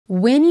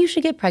When you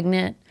should get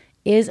pregnant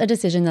is a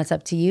decision that's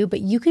up to you,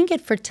 but you can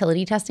get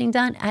fertility testing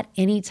done at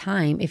any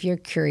time if you're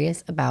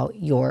curious about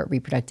your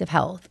reproductive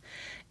health.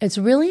 It's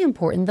really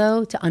important,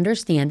 though, to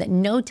understand that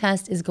no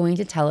test is going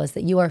to tell us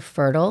that you are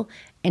fertile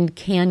and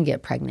can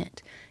get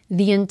pregnant.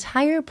 The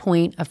entire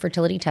point of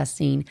fertility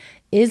testing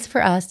is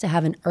for us to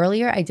have an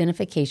earlier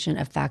identification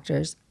of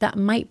factors that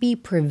might be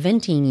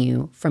preventing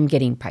you from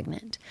getting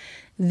pregnant.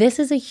 This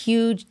is a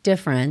huge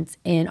difference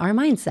in our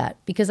mindset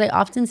because I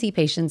often see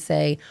patients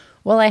say,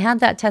 well, I had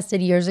that tested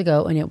years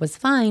ago and it was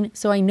fine,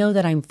 so I know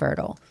that I'm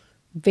fertile.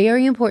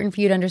 Very important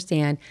for you to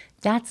understand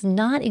that's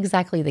not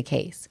exactly the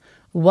case.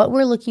 What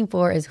we're looking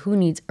for is who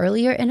needs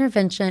earlier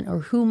intervention or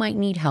who might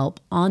need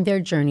help on their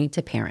journey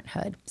to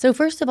parenthood. So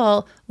first of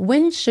all,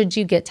 when should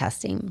you get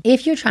testing?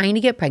 If you're trying to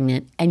get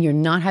pregnant and you're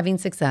not having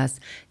success,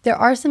 there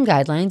are some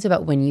guidelines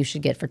about when you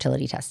should get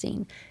fertility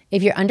testing.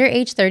 If you're under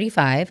age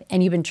 35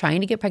 and you've been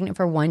trying to get pregnant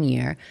for 1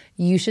 year,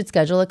 you should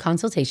schedule a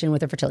consultation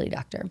with a fertility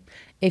doctor.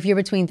 If you're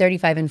between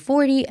 35 and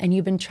 40 and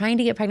you've been trying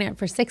to get pregnant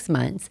for 6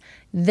 months,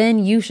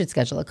 then you should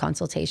schedule a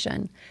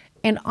consultation.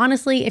 And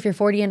honestly, if you're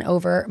 40 and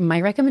over,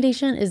 my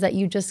recommendation is that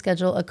you just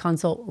schedule a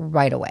consult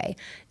right away.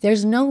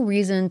 There's no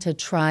reason to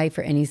try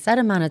for any set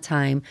amount of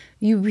time.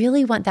 You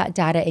really want that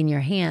data in your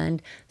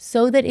hand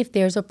so that if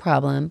there's a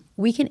problem,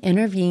 we can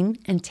intervene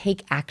and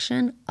take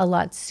action a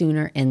lot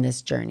sooner in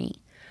this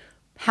journey.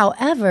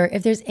 However,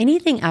 if there's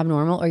anything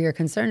abnormal or you're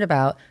concerned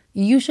about,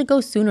 you should go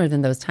sooner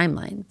than those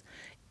timelines.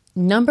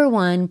 Number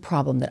one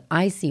problem that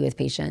I see with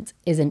patients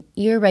is an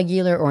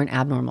irregular or an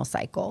abnormal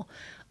cycle.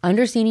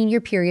 Understanding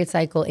your period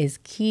cycle is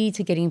key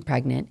to getting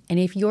pregnant, and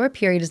if your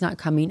period is not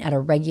coming at a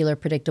regular,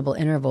 predictable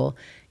interval,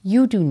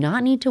 you do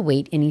not need to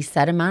wait any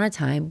set amount of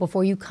time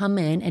before you come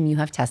in and you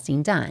have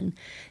testing done.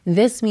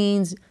 This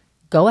means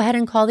go ahead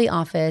and call the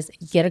office,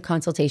 get a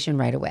consultation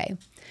right away.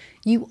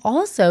 You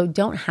also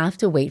don't have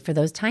to wait for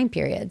those time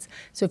periods.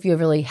 So if you have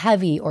really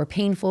heavy or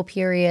painful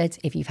periods,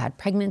 if you've had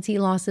pregnancy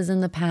losses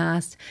in the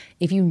past,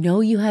 if you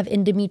know you have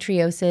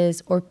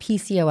endometriosis or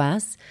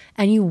PCOS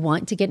and you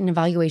want to get an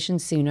evaluation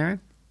sooner,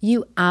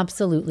 you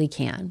absolutely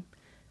can.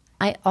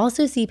 I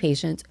also see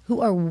patients who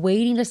are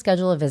waiting to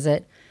schedule a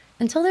visit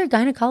until their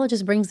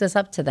gynecologist brings this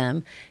up to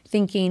them,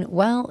 thinking,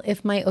 well,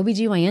 if my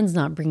OBGYN's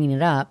not bringing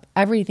it up,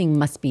 everything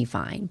must be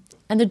fine.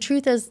 And the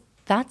truth is,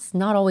 that's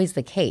not always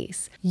the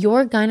case.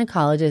 Your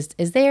gynecologist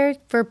is there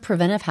for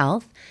preventive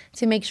health,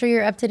 to make sure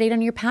you're up to date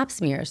on your pap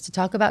smears, to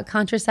talk about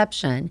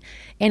contraception.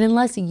 And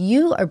unless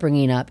you are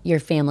bringing up your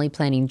family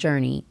planning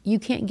journey, you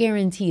can't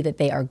guarantee that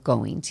they are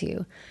going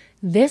to.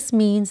 This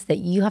means that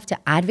you have to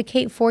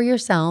advocate for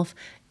yourself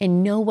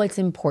and know what's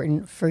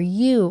important for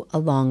you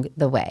along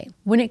the way.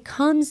 When it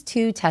comes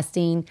to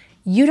testing,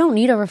 you don't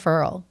need a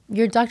referral.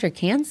 Your doctor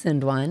can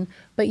send one,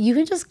 but you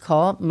can just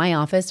call my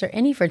office or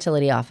any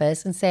fertility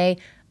office and say,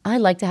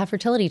 I'd like to have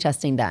fertility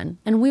testing done,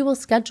 and we will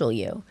schedule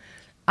you.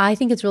 I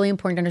think it's really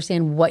important to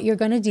understand what you're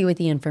going to do with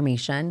the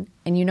information.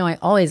 And you know, I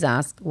always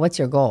ask, what's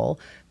your goal?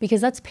 Because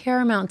that's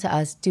paramount to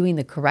us doing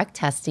the correct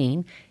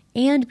testing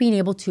and being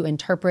able to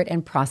interpret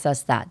and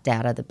process that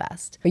data the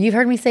best. But you've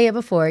heard me say it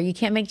before, you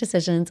can't make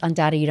decisions on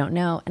data you don't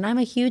know, and I'm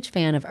a huge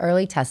fan of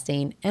early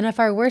testing, and if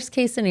our worst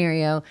case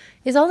scenario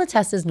is all the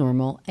test is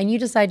normal and you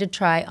decide to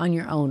try on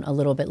your own a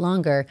little bit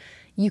longer,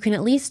 you can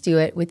at least do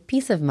it with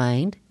peace of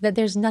mind that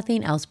there's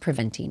nothing else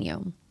preventing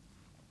you.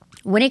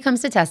 When it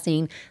comes to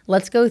testing,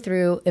 let's go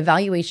through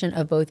evaluation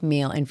of both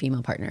male and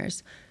female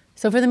partners.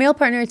 So for the male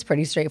partner, it's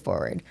pretty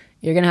straightforward.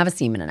 You're gonna have a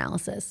semen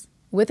analysis.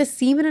 With a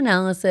semen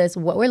analysis,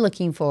 what we're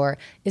looking for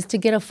is to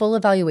get a full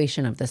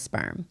evaluation of the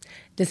sperm.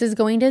 This is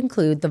going to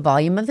include the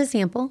volume of the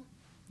sample,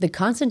 the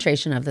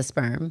concentration of the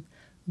sperm,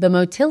 the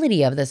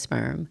motility of the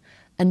sperm,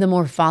 and the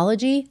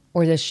morphology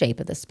or the shape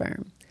of the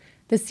sperm.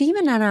 The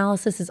semen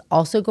analysis is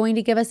also going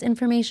to give us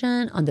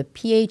information on the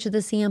pH of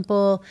the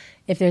sample,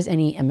 if there's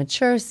any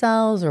immature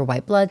cells or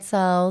white blood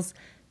cells.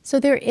 So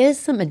there is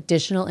some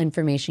additional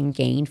information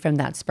gained from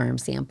that sperm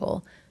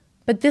sample.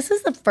 But this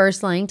is the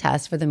first-line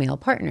test for the male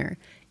partner.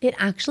 It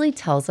actually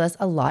tells us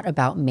a lot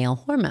about male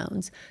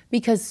hormones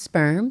because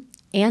sperm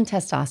and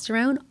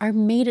testosterone are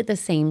made at the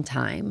same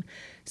time.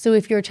 So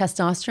if your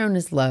testosterone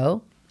is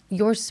low,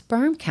 your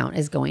sperm count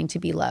is going to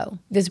be low.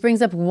 This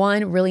brings up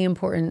one really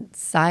important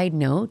side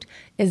note,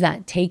 is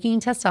that taking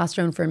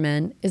testosterone for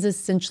men is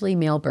essentially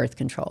male birth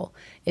control.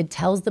 It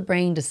tells the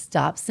brain to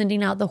stop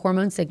sending out the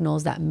hormone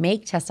signals that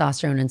make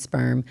testosterone in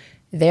sperm,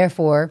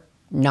 therefore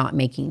not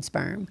making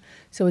sperm.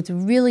 So it's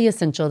really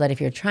essential that if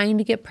you're trying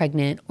to get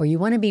pregnant or you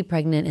want to be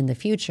pregnant in the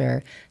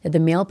future, that the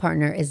male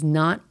partner is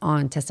not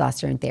on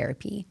testosterone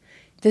therapy.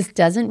 This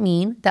doesn't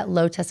mean that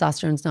low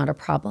testosterone is not a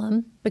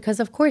problem, because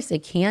of course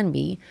it can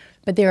be,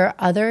 but there are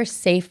other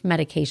safe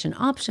medication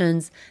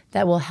options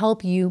that will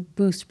help you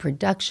boost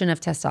production of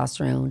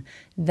testosterone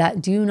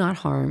that do not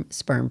harm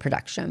sperm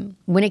production.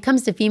 When it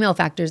comes to female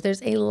factors,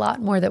 there's a lot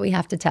more that we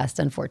have to test,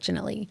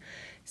 unfortunately.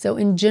 So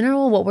in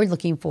general, what we're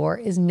looking for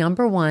is,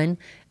 number one,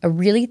 a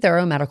really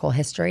thorough medical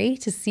history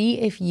to see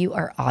if you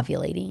are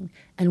ovulating.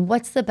 And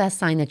what's the best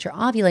sign that you're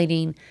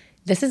ovulating?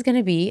 This is going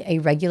to be a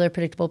regular,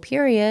 predictable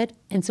period.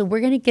 And so we're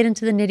going to get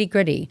into the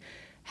nitty-gritty.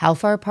 How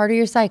far apart are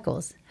your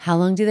cycles? How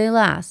long do they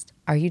last?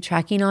 Are you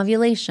tracking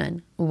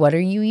ovulation? What are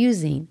you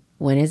using?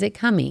 When is it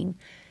coming?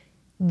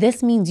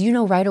 This means you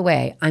know right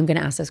away, I'm going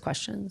to ask those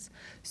questions.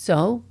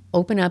 So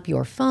open up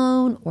your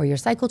phone or your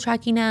cycle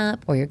tracking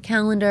app or your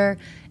calendar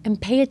and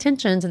pay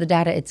attention to the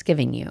data it's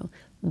giving you.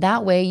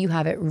 That way you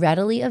have it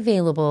readily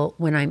available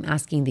when I'm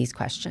asking these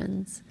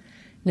questions.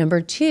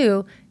 Number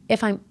 2,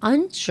 if I'm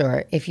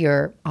unsure if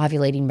you're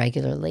ovulating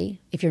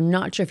regularly, if you're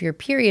not sure if your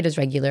period is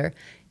regular,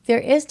 there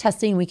is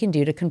testing we can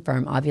do to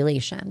confirm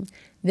ovulation.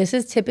 This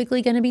is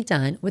typically going to be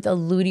done with a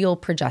luteal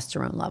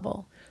progesterone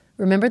level.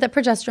 Remember that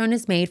progesterone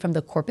is made from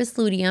the corpus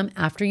luteum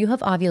after you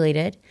have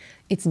ovulated.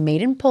 It's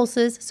made in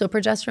pulses, so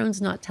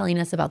progesterone's not telling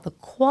us about the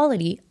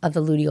quality of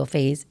the luteal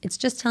phase. It's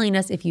just telling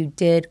us if you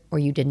did or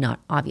you did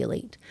not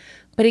ovulate.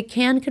 But it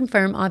can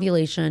confirm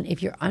ovulation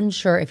if you're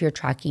unsure if your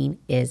tracking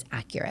is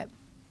accurate.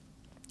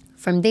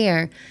 From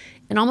there,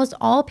 in almost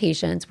all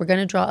patients, we're going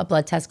to draw a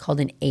blood test called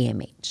an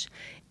AMH.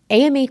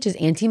 AMH is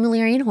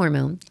anti-Müllerian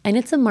hormone, and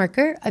it's a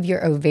marker of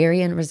your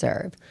ovarian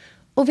reserve.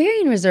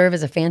 Ovarian reserve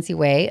is a fancy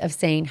way of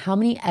saying how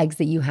many eggs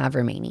that you have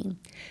remaining.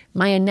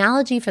 My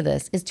analogy for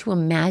this is to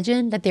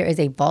imagine that there is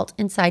a vault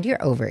inside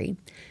your ovary,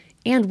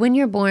 and when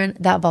you're born,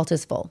 that vault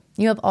is full.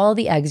 You have all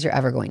the eggs you're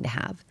ever going to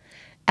have.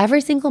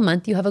 Every single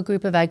month, you have a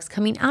group of eggs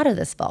coming out of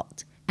this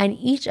vault, and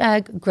each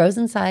egg grows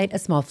inside a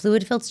small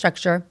fluid-filled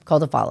structure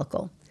called a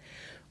follicle.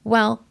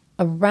 Well,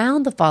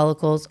 around the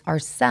follicles are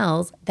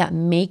cells that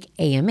make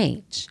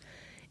AMH.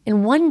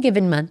 In one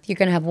given month, you're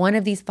going to have one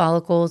of these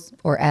follicles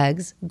or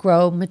eggs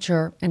grow,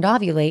 mature, and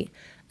ovulate,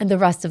 and the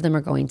rest of them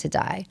are going to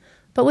die.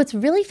 But what's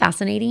really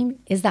fascinating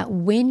is that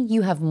when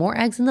you have more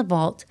eggs in the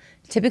vault,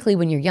 typically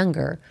when you're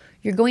younger,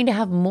 you're going to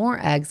have more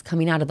eggs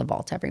coming out of the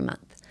vault every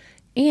month.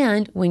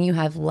 And when you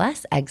have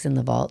less eggs in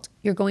the vault,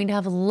 you're going to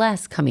have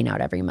less coming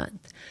out every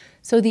month.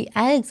 So the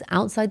eggs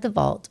outside the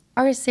vault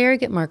are a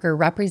surrogate marker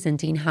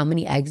representing how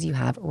many eggs you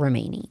have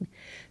remaining.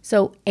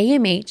 So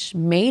AMH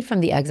made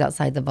from the eggs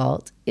outside the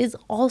vault is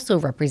also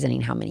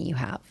representing how many you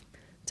have.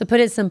 To put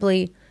it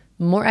simply,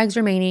 more eggs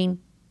remaining,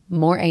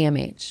 more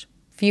AMH.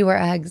 Fewer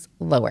eggs,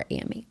 lower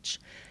AMH.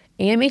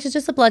 AMH is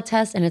just a blood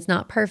test and it's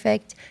not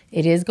perfect.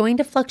 It is going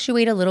to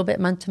fluctuate a little bit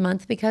month to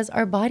month because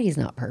our body's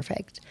not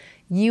perfect.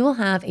 You will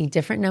have a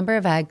different number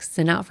of eggs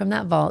sent out from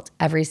that vault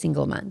every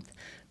single month.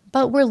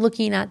 But we're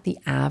looking at the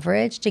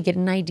average to get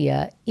an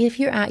idea if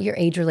you're at your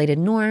age-related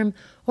norm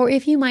or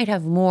if you might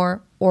have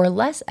more or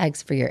less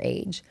eggs for your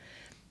age.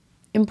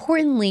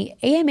 Importantly,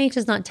 AMH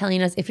is not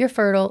telling us if you're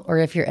fertile or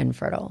if you're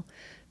infertile.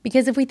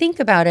 Because if we think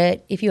about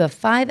it, if you have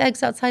 5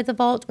 eggs outside the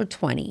vault or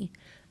 20,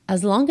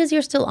 as long as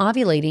you're still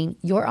ovulating,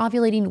 you're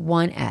ovulating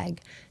 1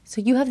 egg.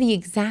 So you have the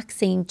exact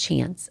same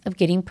chance of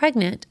getting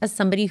pregnant as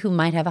somebody who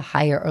might have a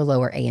higher or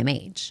lower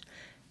AMH.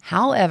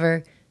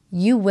 However,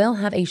 you will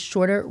have a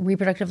shorter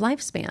reproductive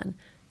lifespan.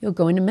 You'll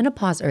go into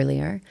menopause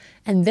earlier,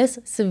 and this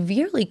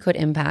severely could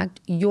impact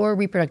your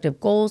reproductive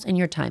goals and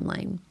your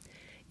timeline.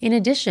 In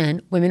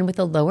addition, women with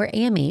a lower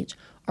AMH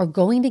are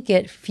going to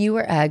get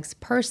fewer eggs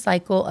per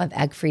cycle of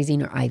egg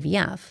freezing or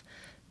IVF.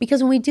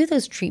 Because when we do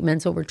those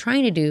treatments, what we're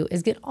trying to do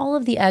is get all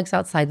of the eggs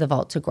outside the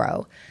vault to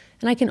grow.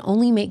 And I can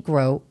only make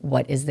grow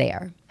what is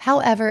there.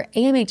 However,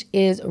 AMH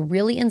is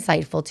really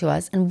insightful to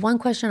us. And one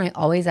question I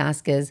always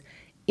ask is,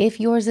 if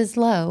yours is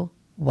low,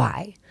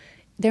 why?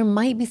 There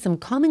might be some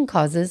common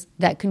causes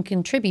that can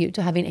contribute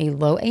to having a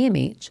low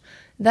AMH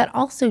that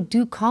also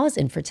do cause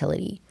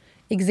infertility.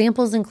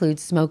 Examples include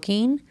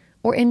smoking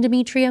or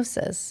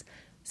endometriosis.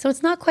 So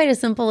it's not quite as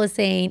simple as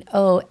saying,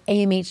 oh,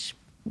 AMH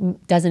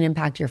doesn't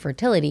impact your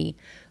fertility,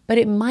 but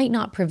it might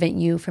not prevent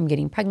you from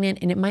getting pregnant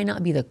and it might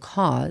not be the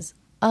cause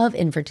of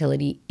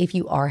infertility if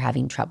you are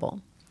having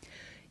trouble.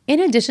 In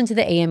addition to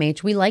the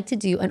AMH, we like to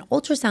do an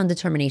ultrasound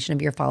determination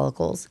of your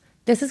follicles.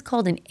 This is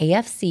called an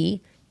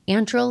AFC,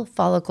 antral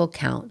follicle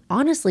count.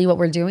 Honestly, what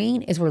we're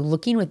doing is we're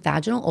looking with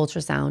vaginal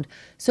ultrasound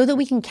so that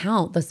we can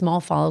count the small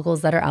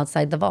follicles that are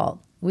outside the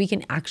vault. We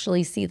can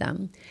actually see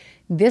them.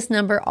 This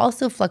number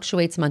also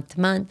fluctuates month to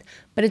month,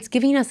 but it's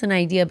giving us an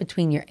idea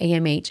between your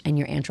AMH and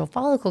your antral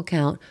follicle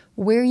count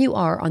where you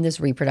are on this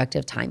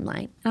reproductive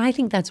timeline. And I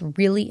think that's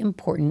really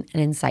important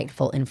and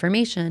insightful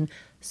information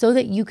so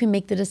that you can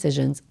make the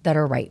decisions that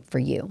are right for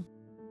you.